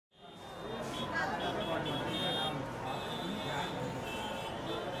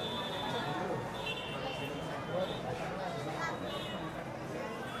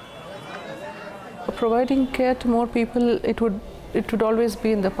providing care to more people, it would always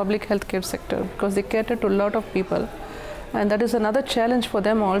be in the public healthcare sector, because they cater to a lot of people, and that is another challenge for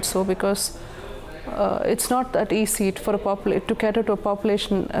them also, because it's not that easy to cater to a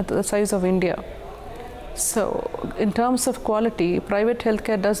population at the size of India. So in terms of quality, private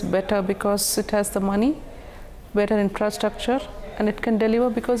healthcare does better because it has the money, better infrastructure, and it can deliver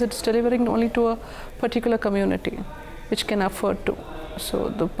because it's delivering only to a particular community which can afford to. So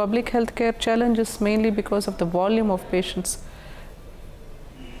the public healthcare challenge is mainly because of the volume of patients.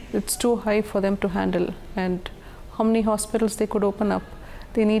 It's too high for them to handle, and how many hospitals they could open up.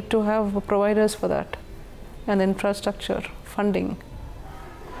 They need to have providers for that, and infrastructure, funding.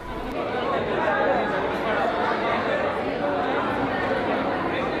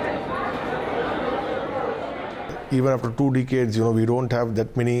 Even after 2 decades, we don't have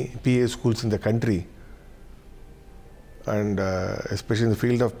that many PA schools in the country. And especially in the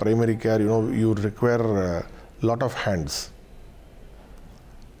field of primary care, you require a lot of hands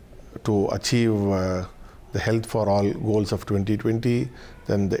to achieve the health for all goals of 2020,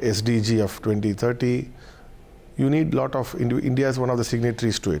 then the SDG of 2030. You need a lot of, India is one of the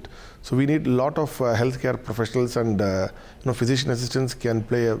signatories to it. So we need a lot of healthcare professionals, and physician assistants can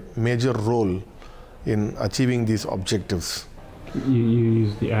play a major role in achieving these objectives. You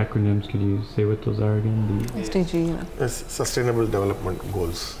use the acronyms. Could you say what those are again? SDG. Yes, Sustainable Development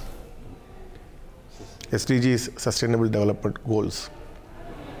Goals. SDG is Sustainable Development Goals.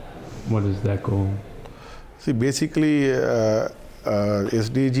 What is that goal? See, basically,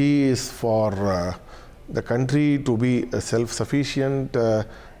 SDG is for the country to be self-sufficient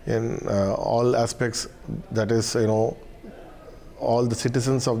in all aspects. That is, all the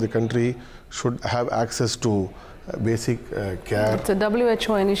citizens of the country should have access to basic care. It's a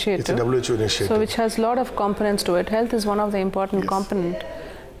WHO initiative. It's a WHO initiative. So which has a lot of components to it. Health is one of the important component.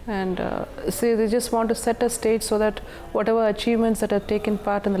 And they just want to set a stage so that whatever achievements that have taken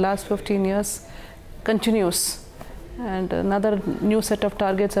part in the last 15 years continues. And another new set of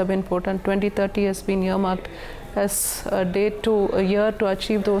targets have been put, and 2030 has been earmarked as a date to a year to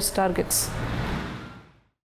achieve those targets.